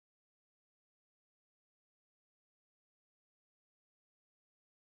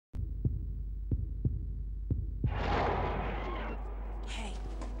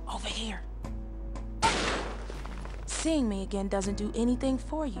Here. Seeing me again doesn't do anything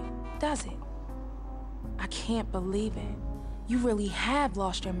for you, does it? I can't believe it. You really have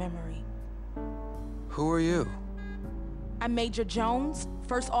lost your memory. Who are you? I'm Major Jones,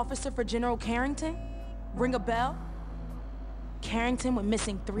 first officer for General Carrington. Ring a bell? Carrington went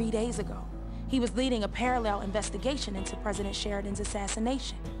missing 3 days ago. He was leading a parallel investigation into President Sheridan's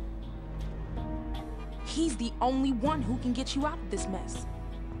assassination. He's the only one who can get you out of this mess.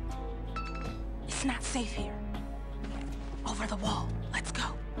 It's not safe here. Over the wall. Let's go.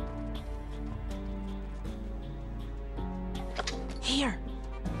 Here.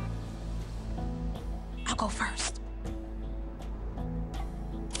 I'll go first.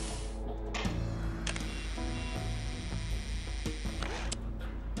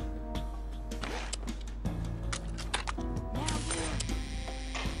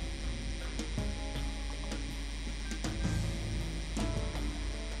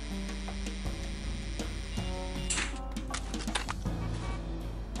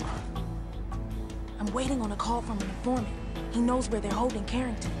 I'm waiting on a call from an informant. He knows where they're holding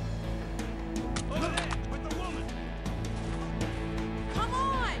Carrington. Over there, with the woman! Come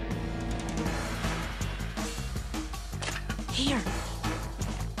on! Here.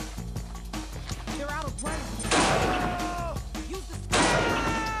 You're out of range. Oh! Use the skill.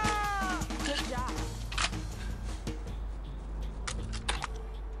 Good job.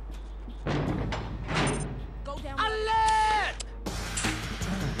 Go down. Alert!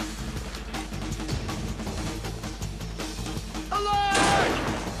 Alert!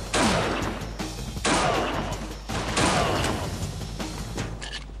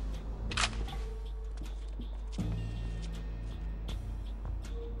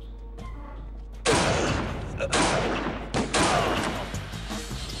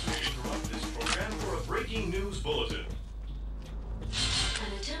 Interrupt this program for a breaking news bulletin.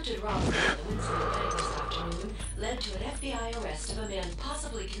 An attempted robbery at the Winston Bank this afternoon led to an FBI arrest of a man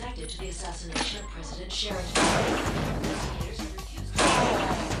possibly connected to the assassination of President Sheridan. Investigators have refused to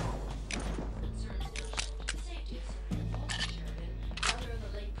concerns national safety of Senator Walter Sheridan, brother of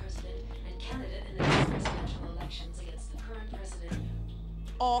the late president and candidate in the next presidential elections against the current president.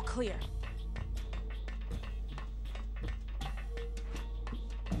 All clear.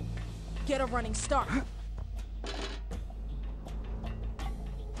 Get a running start. I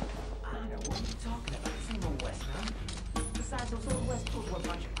don't know what you're talking about. This ain't no West, huh? Besides, those old West Coast were a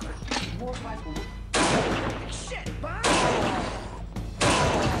bunch of crap. More rifle. Shit, bye!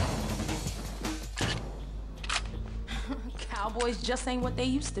 Cowboys just ain't what they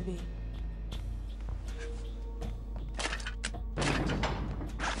used to be.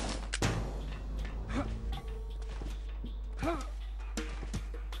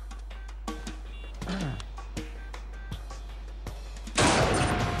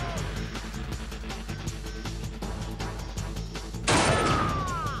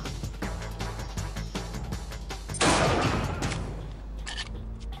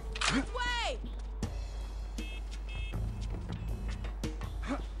 Way!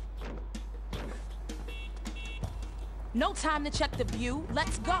 No time to check the view.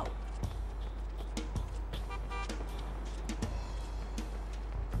 Let's go.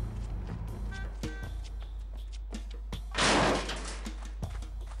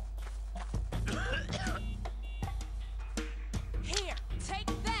 Here, take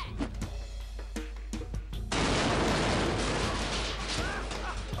that.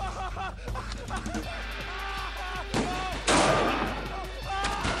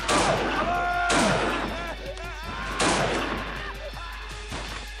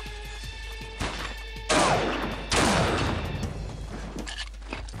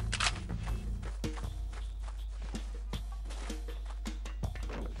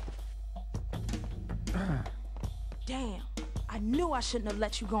 Damn, I knew I shouldn't have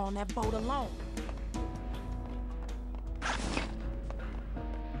let you go on that boat alone.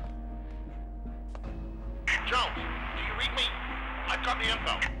 Jones, do you read me? I've got the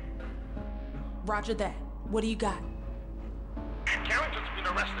info. Roger that. What do you got? Carrington's been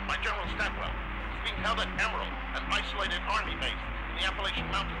arrested by General Stanwell. He's being held at Emerald, an isolated army base in the Appalachian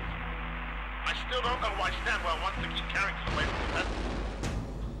Mountains. I still don't know why Stanwell wants to keep Carrington away from the president.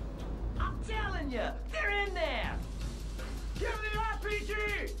 I'm telling you, they're in there! Give me the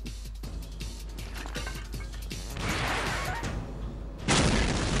RPG!